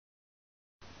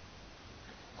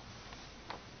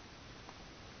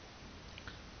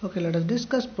Okay, let us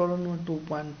discuss problem number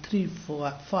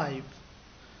 2.345.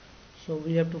 So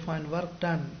we have to find work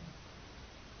done.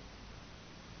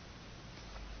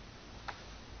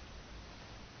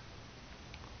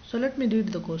 So let me read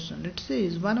the question. It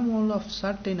says 1 mole of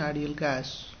certain ideal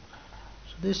gas.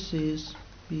 So this says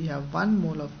we have 1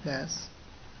 mole of gas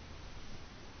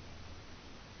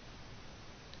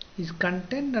is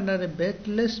contained under a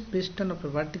breathless piston of a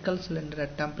vertical cylinder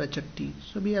at temperature T.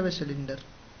 So we have a cylinder.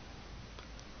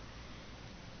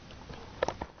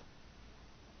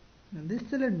 In this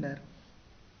cylinder,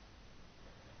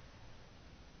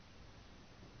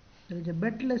 there is a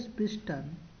breathless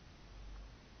piston.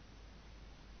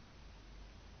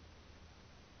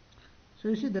 So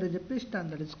you see there is a piston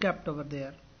that is kept over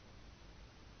there.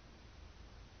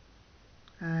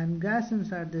 And gas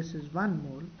inside this is 1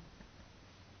 mole.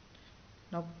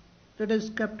 Now it is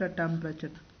kept at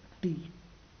temperature T.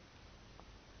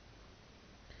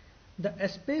 The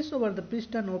space over the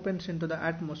piston opens into the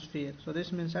atmosphere. So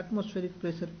this means atmospheric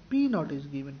pressure P0 is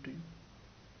given to you.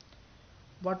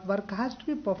 What work has to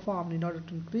be performed in order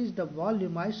to increase the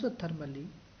volume isothermally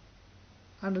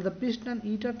under the piston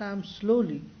eta times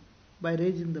slowly by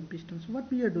raising the piston. So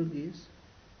what we are doing is,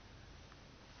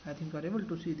 I think you are able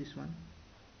to see this one.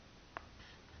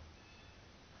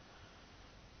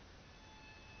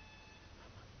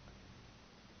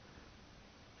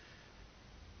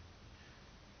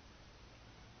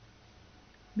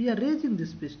 We are raising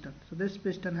this piston. So this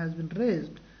piston has been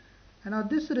raised, and now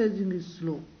this raising is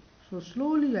slow. So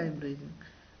slowly I am raising.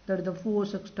 That is the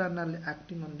force external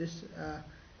acting on this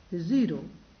is 0.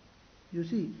 You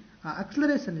see,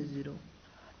 acceleration is 0.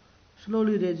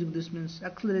 Slowly raising this means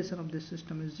acceleration of this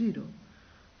system is 0.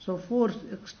 So force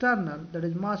external, that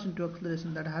is mass into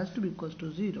acceleration, that has to be equals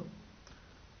to 0.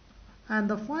 And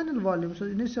the final volume, so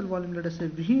initial volume, let us say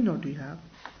V0 you have.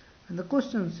 And the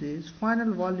question says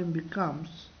final volume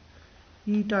becomes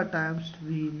eta times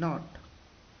V0.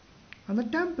 And the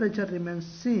temperature remains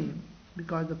same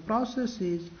because the process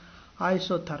is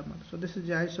isothermal. So this is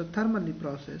the isothermally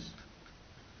process.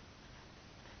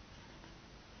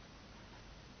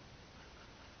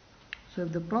 So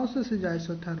if the process is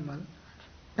isothermal,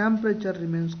 temperature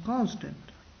remains constant.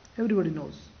 Everybody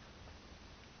knows.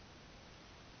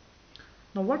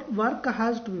 Now what work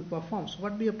has to be performed? So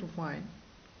what we have to find?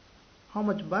 How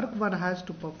much work one has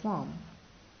to perform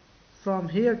from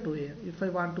here to here. If I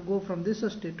want to go from this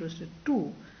state to state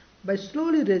 2 by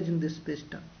slowly raising this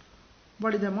piston,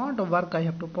 what is the amount of work I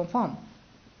have to perform?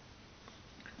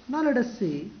 Now let us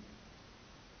see,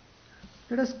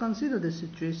 let us consider this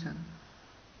situation.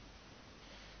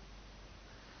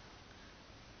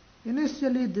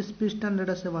 Initially this piston, let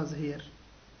us say, was here,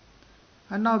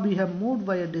 and now we have moved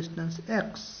by a distance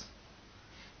x.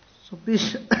 So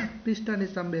piston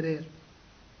is somewhere here.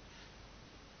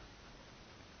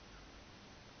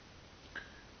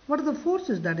 What are the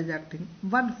forces that is acting?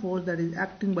 One force that is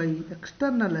acting by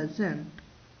external agent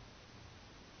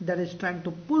that is trying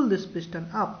to pull this piston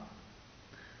up.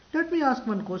 Let me ask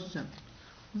one question.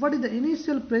 What is the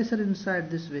initial pressure inside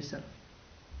this vessel?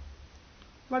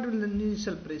 What will be the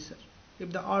initial pressure?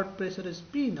 If the out pressure is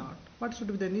P0, what should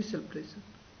be the initial pressure?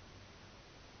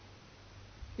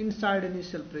 Inside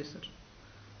initial pressure.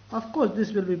 Of course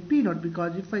this will be P0,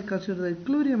 because if I consider the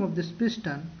equilibrium of this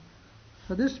piston,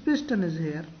 so this piston is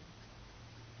here,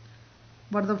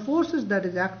 but the forces that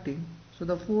is acting, so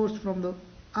the force from the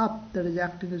up that is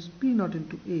acting is P0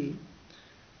 into A.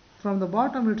 From the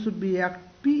bottom it should be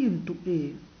P into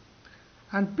A.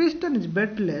 And piston is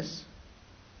bedless,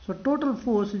 so total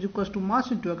force is equals to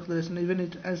mass into acceleration, even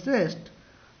it at rest.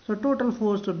 So total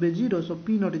force should be 0, so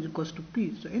P0 is equals to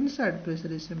P. So inside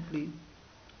pressure is simply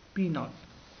P0.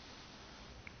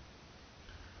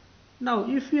 Now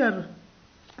if we are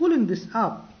pulling this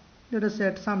up, let us say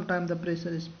at some time the pressure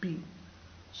is P.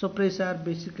 So pressure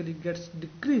basically gets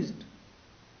decreased.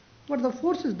 What are the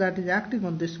forces that is acting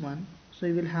on this one? So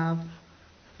you will have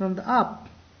from the up,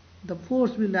 the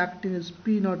force will acting is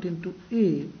P0 into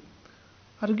A.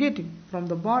 Are getting from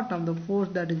the bottom, the force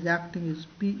that is acting is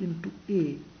P into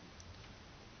A.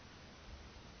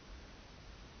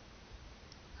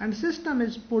 And system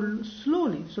is pulled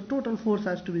slowly, so total force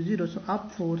has to be 0. So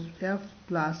up force F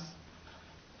plus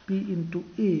P into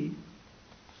A.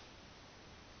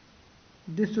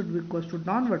 This should be equal to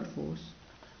downward force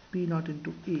P0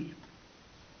 into A.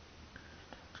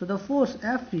 So the force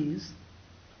F is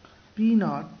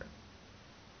P0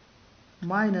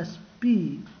 minus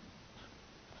P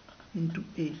into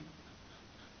A.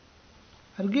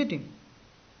 Are you getting?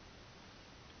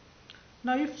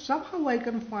 Now if somehow I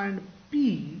can find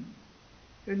P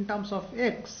in terms of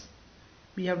X,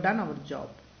 we have done our job.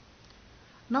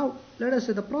 Now let us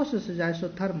say the process is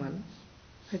isothermal.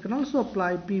 I can also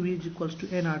apply PV is equals to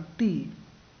nRT.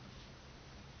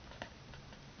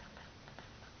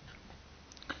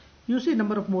 You see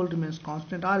number of mole remains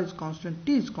constant, R is constant,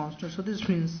 T is constant, so this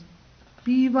means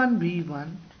P1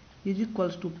 V1 is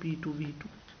equals to P2 V2.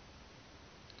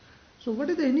 So what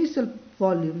is the initial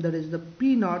volume? That is the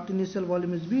P naught, initial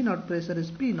volume is V naught, pressure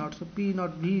is P naught, so P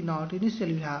naught V naught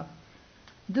initially we have.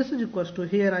 This is equals to,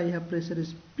 here I have pressure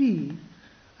is P,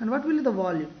 and what will be the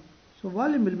volume? So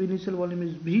volume will be, initial volume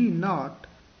is V naught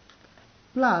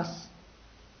plus,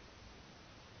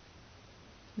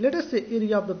 let us say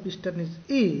area of the piston is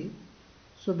A,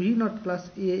 so V naught plus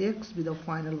AX be the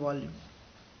final volume.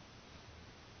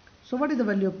 So what is the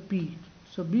value of P?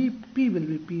 So P will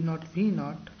be P naught V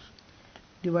naught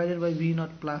divided by V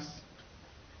naught plus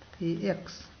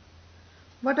AX.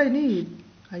 What I need,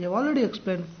 I have already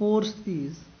explained, force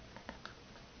is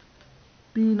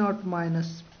P naught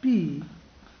minus P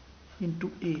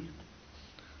into A.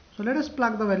 So let us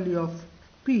plug the value of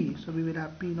P. So we will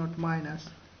have P naught minus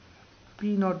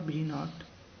P naught V naught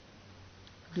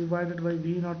divided by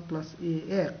V naught plus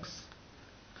AX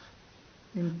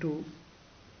into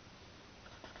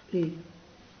A.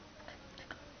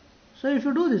 So if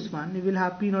you do this one, you will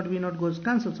have P naught V naught goes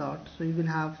cancels out. So you will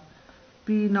have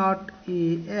P naught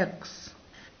AX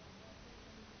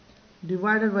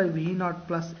divided by V naught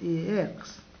plus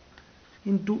AX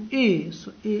into A.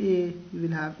 So AA, you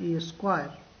will have A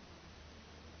square.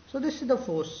 So this is the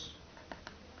force.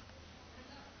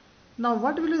 Now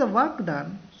what will be the work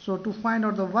done? So to find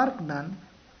out the work done,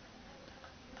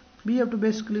 we have to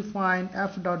basically find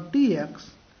F dot dx,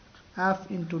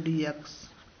 F into dx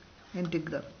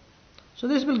integral. So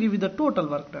this will give you the total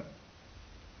work done.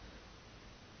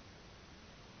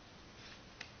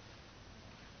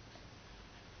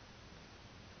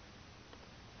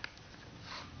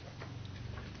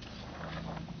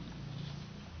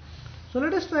 So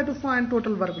let us try to find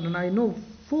total work done. I know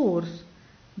force,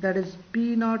 that is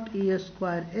P naught A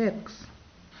square X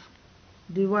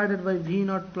divided by V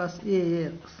naught plus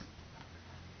AX.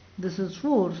 This is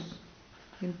force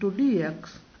into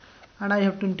dx, and I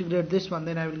have to integrate this one,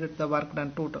 then I will get the work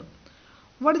done total.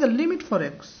 What is the limit for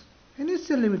X?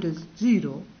 Initial limit is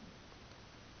 0.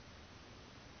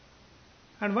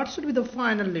 And what should be the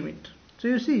final limit? So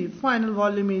you see final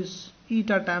volume is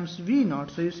eta times V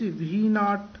naught. So you see V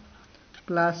naught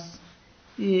plus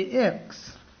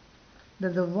AX,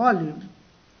 that's the volume.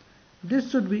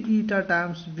 This should be eta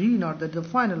times V naught, that's the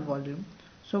final volume.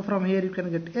 So from here you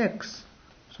can get X.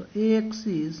 So AX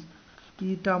is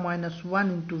eta minus 1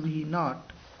 into V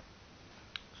naught.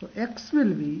 So X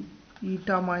will be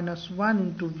eta minus 1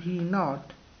 into V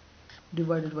naught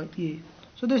divided by A.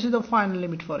 So this is the final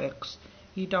limit for X,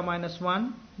 eta minus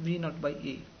 1 V naught by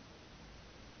A.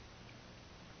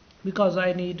 Because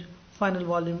I need final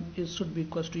volume is should be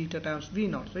equals to eta times V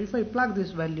naught. So if I plug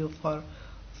this value for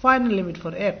final limit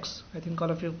for X, I think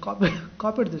all of you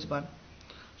copied this one.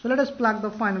 So let us plug the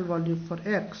final value for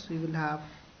X. We will have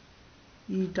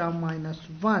eta minus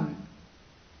 1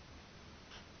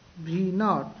 V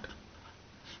naught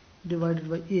divided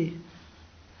by A.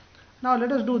 Now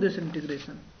let us do this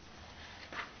integration.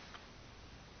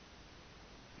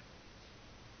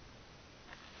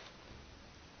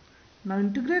 Now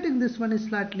integrating this one is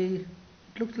slightly,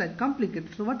 it looks like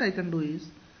complicated. So what I can do is,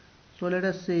 so let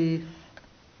us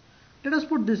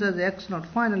put this as X naught.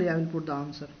 Finally I will put the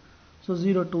answer. So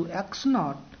 0 to X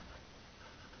naught,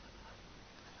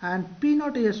 and P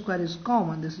naught A square is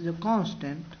common, this is a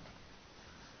constant,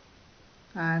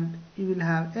 and you will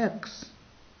have X.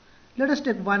 Let us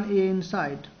take one A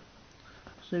inside.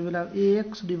 So you will have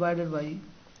AX divided by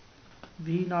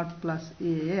V naught plus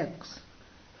AX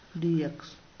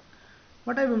dx.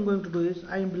 What I am going to do is,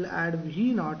 I will add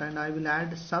V naught and I will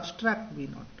add subtract V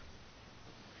naught.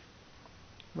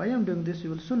 Why I am doing this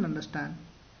you will soon understand.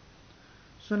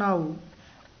 So now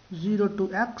 0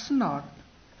 to X naught,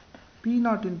 P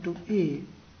naught into A,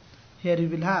 here you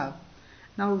will have,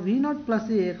 now V naught plus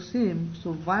AX same,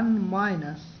 so 1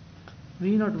 minus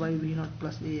V naught by V naught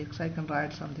plus AX, I can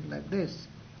write something like this,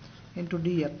 into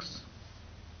dx.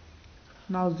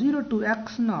 Now 0 to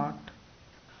X naught,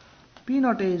 P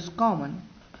naught A is common,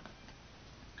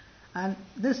 and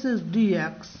this is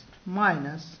dx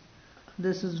minus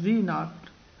this is V naught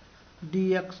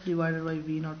dx divided by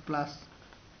V naught plus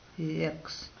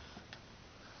AX.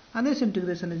 And this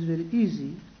integration is very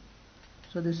easy.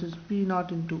 So this is P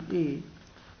naught into A,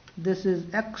 this is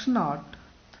X naught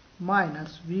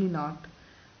minus V naught,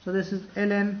 so this is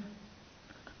ln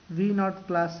V naught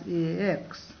plus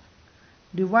AX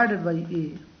divided by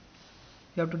A.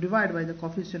 You have to divide by the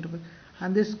coefficient of A,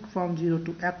 and this from 0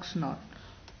 to x naught.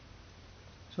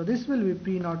 So this will be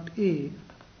P naught A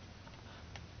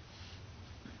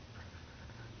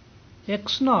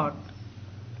x naught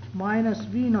minus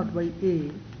V naught by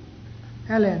A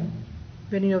ln.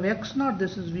 When you have x naught,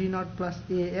 this is V naught plus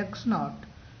A x naught.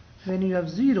 When you have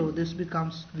 0, this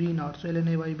becomes V naught. So ln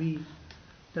A by B,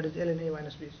 that is ln A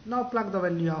minus B. Now plug the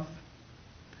value of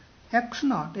x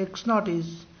naught. X naught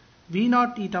is V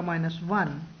naught eta minus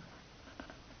 1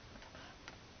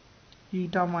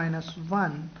 eta minus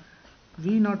 1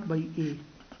 V naught by A.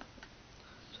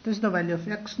 So this is the value of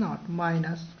x naught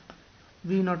minus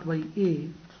V naught by A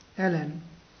ln,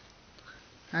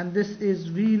 and this is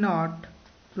V naught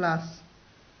plus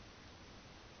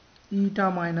eta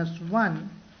minus 1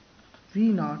 V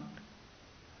naught.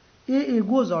 A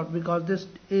goes out because this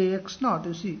A x naught,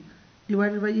 you see,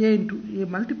 divided by A into A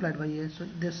multiplied by A. So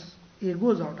this A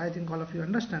goes out. I think all of you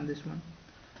understand this one.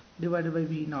 Divided by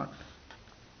V naught.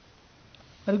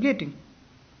 Are you getting?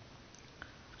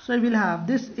 So we will have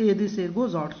this A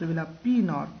goes out. So we will have P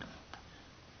naught.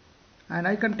 And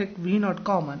I can take V naught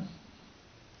common.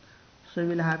 So we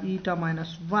will have eta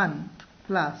minus 1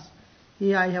 plus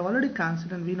A I have already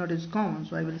cancelled and V naught is common.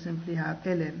 So I will simply have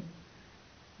ln.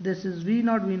 This is V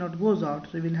naught goes out.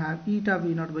 So we will have eta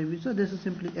V naught by V. So this is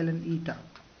simply ln eta.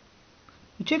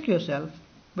 You check yourself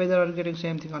whether you are getting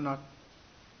same thing or not.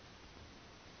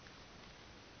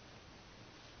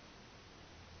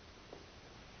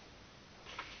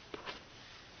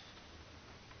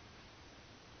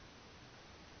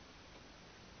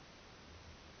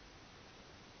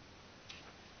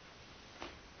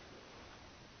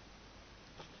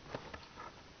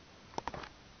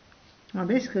 Now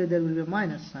basically there will be a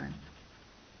minus sign.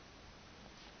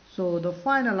 So the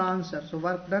final answer, so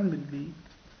work done will be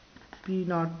P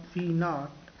naught V naught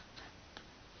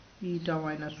eta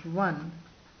minus 1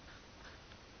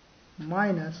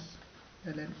 minus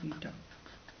ln eta.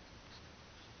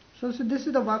 So this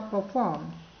is the work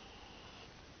performed.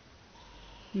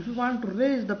 If you want to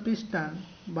raise the piston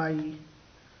by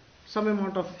some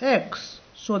amount of x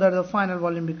so that the final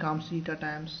volume becomes eta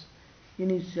times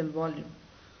initial volume.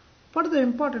 What the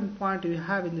important point you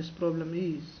have in this problem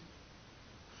is,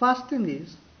 first thing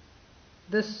is,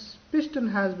 this piston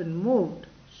has been moved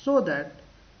so that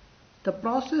the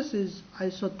process is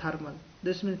isothermal.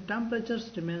 This means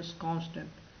temperatures remains constant.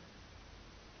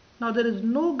 Now there is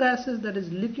no gases that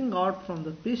is leaking out from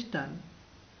the piston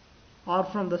or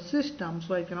from the system,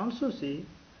 so I can also say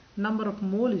number of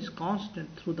mole is constant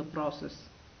through the process.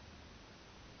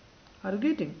 Are you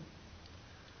getting?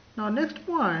 Now next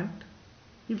point,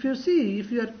 if you see,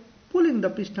 if you are pulling the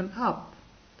piston up,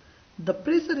 the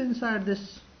pressure inside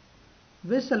this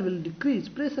vessel will decrease,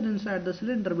 pressure inside the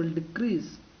cylinder will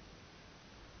decrease.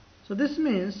 So this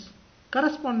means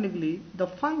correspondingly the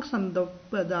function, the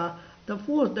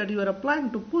force that you are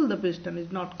applying to pull the piston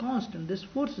is not constant. This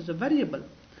force is a variable.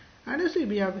 And you see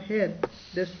we have here,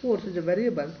 this force is a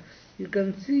variable. You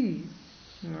can see,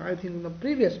 I think in the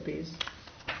previous page.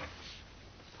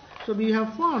 So we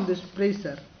have found this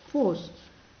pressure, force.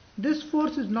 This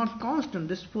force is not constant,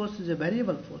 this force is a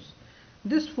variable force.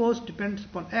 This force depends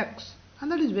upon x,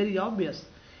 and that is very obvious.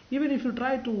 Even if you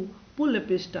try to pull a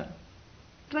piston,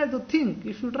 try to think,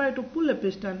 if you try to pull a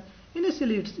piston,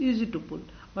 initially it's easy to pull,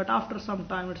 but after some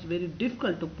time it's very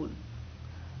difficult to pull.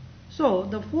 So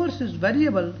the force is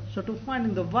variable, so to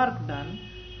finding the work done,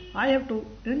 I have to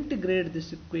integrate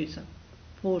this equation,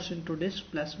 force into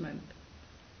displacement.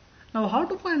 Now how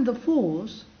to find the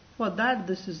force? For that,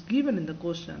 this is given in the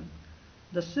question.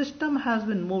 The system has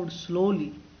been moved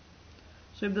slowly.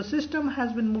 So if the system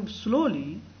has been moved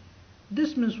slowly,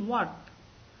 this means what?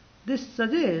 This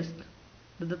suggests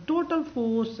that the total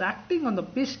force acting on the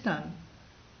piston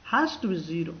has to be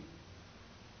 0,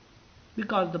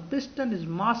 because the piston is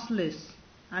massless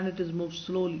and it is moved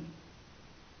slowly.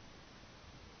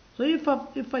 So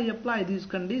if I apply these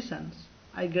conditions,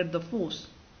 I get the force,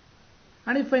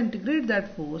 and if I integrate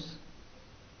that force,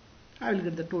 I will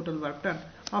get the total work done.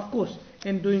 Of course,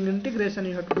 in doing integration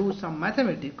you have to do some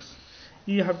mathematics.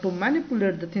 You have to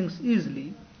manipulate the things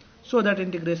easily so that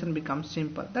integration becomes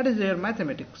simple. That is your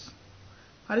mathematics.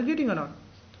 Are you getting or not?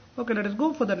 Okay, let us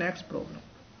go for the next problem.